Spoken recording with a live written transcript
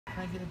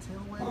Can I get a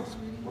tail wag,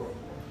 sweetie?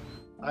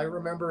 I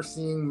remember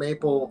seeing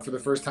Maple for the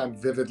first time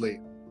vividly.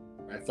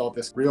 I felt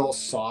this real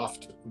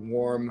soft,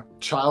 warm,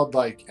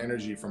 childlike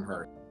energy from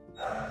her.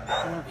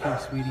 You're okay,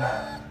 sweetie.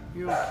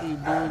 You're okay,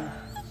 bud.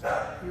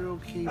 You're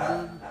okay,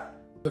 bud.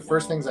 The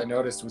first things I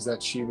noticed was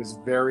that she was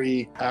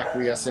very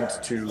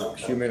acquiescent to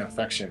human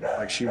affection.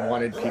 Like she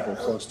wanted people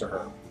close to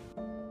her.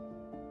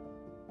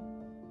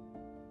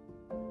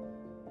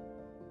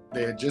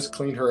 They had just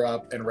cleaned her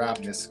up and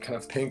wrapped this kind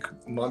of pink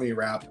mummy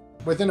wrap.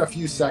 Within a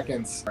few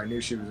seconds, I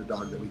knew she was a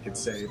dog that we could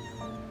save.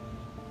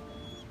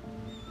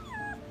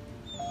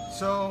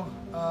 So,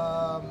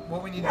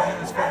 what we need to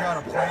do is figure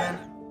out a plan.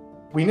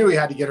 We knew we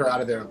had to get her out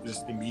of there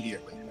just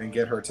immediately and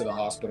get her to the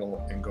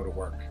hospital and go to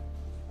work.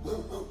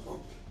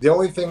 The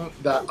only thing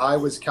that I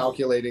was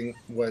calculating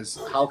was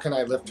how can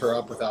I lift her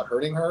up without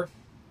hurting her?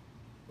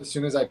 As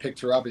soon as I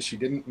picked her up, she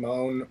didn't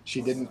moan,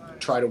 she didn't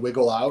try to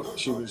wiggle out,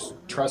 she was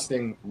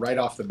trusting right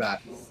off the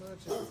bat.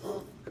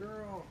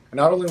 And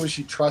not only was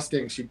she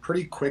trusting, she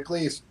pretty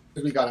quickly, as soon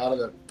as we got out of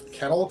the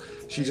kennel,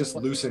 she just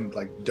loosened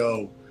like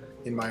dough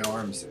in my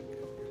arms.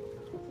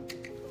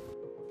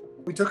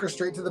 We took her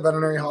straight to the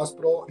veterinary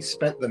hospital. We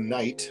spent the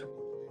night.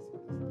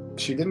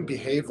 She didn't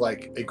behave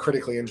like a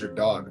critically injured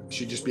dog.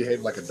 She just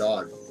behaved like a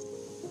dog.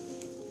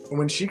 And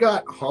when she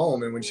got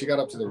home and when she got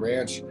up to the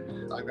ranch,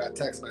 I got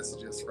text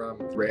messages from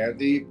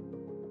Randy.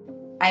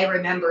 I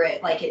remember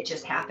it like it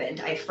just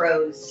happened. I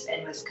froze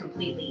and was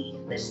completely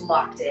just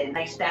locked in.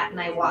 I sat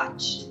and I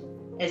watched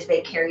as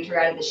they carried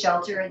her out of the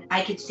shelter, and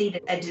I could see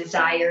a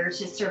desire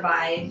to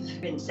survive,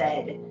 and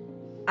said,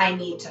 I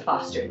need to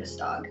foster this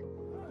dog.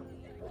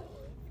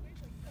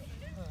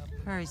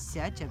 Her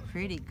such a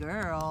pretty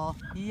girl.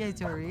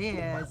 Yes, her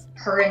is.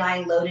 Her and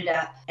I loaded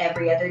up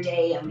every other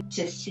day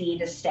to see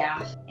the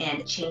staff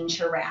and change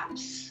her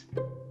wraps.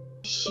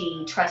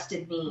 She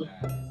trusted me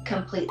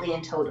completely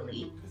and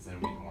totally. Because then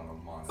we want to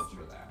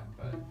monitor that,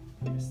 but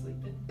you're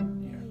sleeping.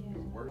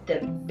 The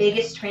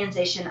biggest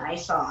transition I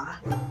saw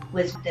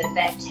was the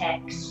vet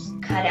techs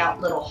cut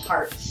out little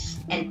hearts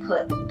and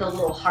put the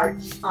little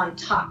hearts on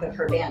top of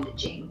her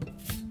bandaging.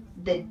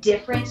 The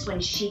difference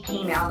when she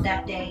came out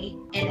that day,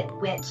 and it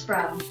went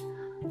from,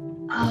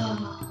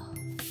 oh,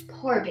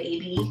 poor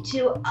baby,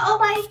 to, oh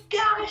my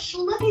gosh,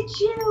 look at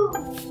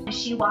you.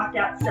 She walked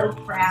out so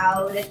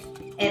proud,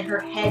 and her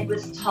head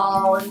was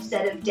tall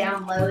instead of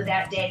down low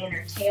that day, and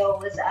her tail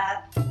was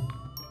up.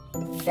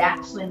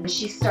 That's when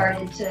she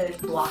started to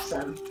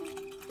blossom.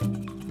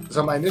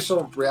 So my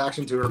initial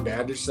reaction to her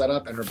bandage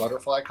setup and her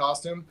butterfly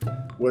costume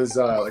was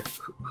like,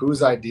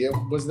 whose idea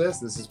was this?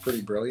 This is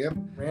pretty brilliant.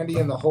 Randy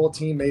and the whole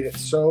team made it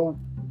so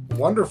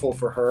wonderful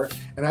for her.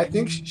 And I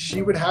think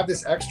she would have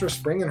this extra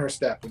spring in her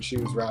step when she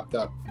was wrapped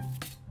up.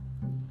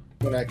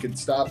 When I could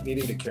stop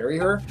needing to carry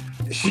her,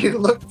 she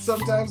looked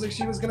sometimes like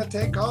she was gonna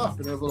take off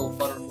in her little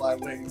butterfly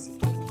wings.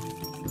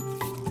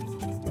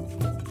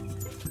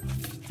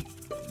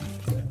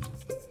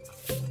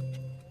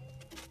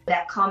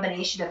 That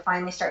combination of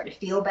finally starting to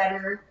feel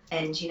better,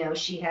 and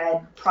she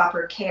had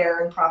proper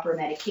care and proper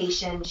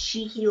medication.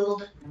 She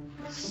healed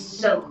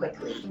so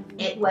quickly.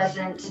 It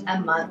wasn't a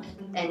month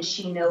and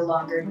she no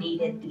longer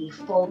needed the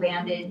full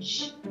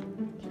bandage,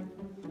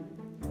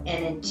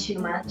 and in 2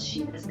 months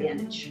she was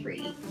bandage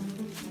free.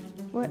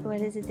 What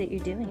is it that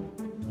you're doing?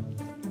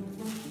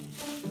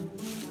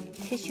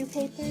 Tissue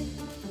paper?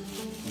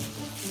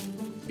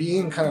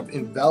 Being kind of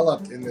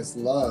enveloped in this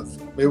love,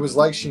 it was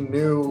like she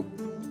knew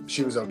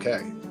she was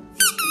okay.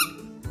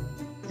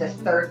 The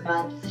 3rd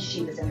month,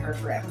 she was in her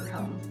forever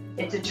home.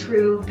 It's a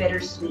true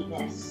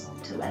bittersweetness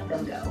to let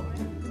them go.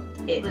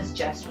 It was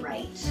just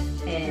right.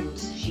 And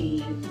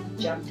she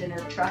jumped in her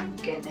truck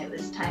and it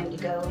was time to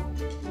go.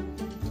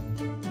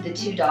 The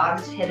 2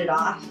 dogs hit it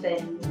off,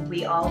 and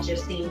we all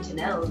just seemed to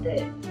know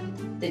that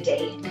the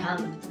day had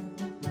come.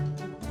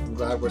 I'm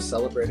glad we're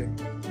celebrating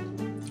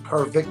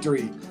her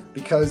victory,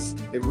 because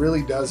it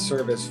really does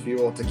serve as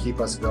fuel to keep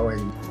us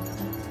going.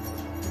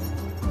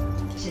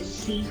 To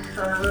see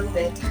her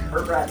with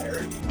her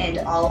brother and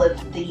all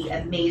of the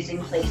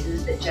amazing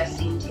places that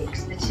Justine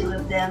takes the 2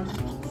 of them,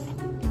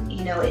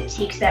 it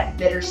takes that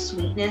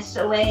bittersweetness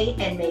away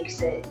and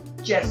makes it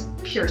just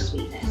pure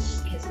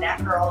sweetness, because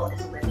that girl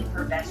is living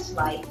her best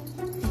life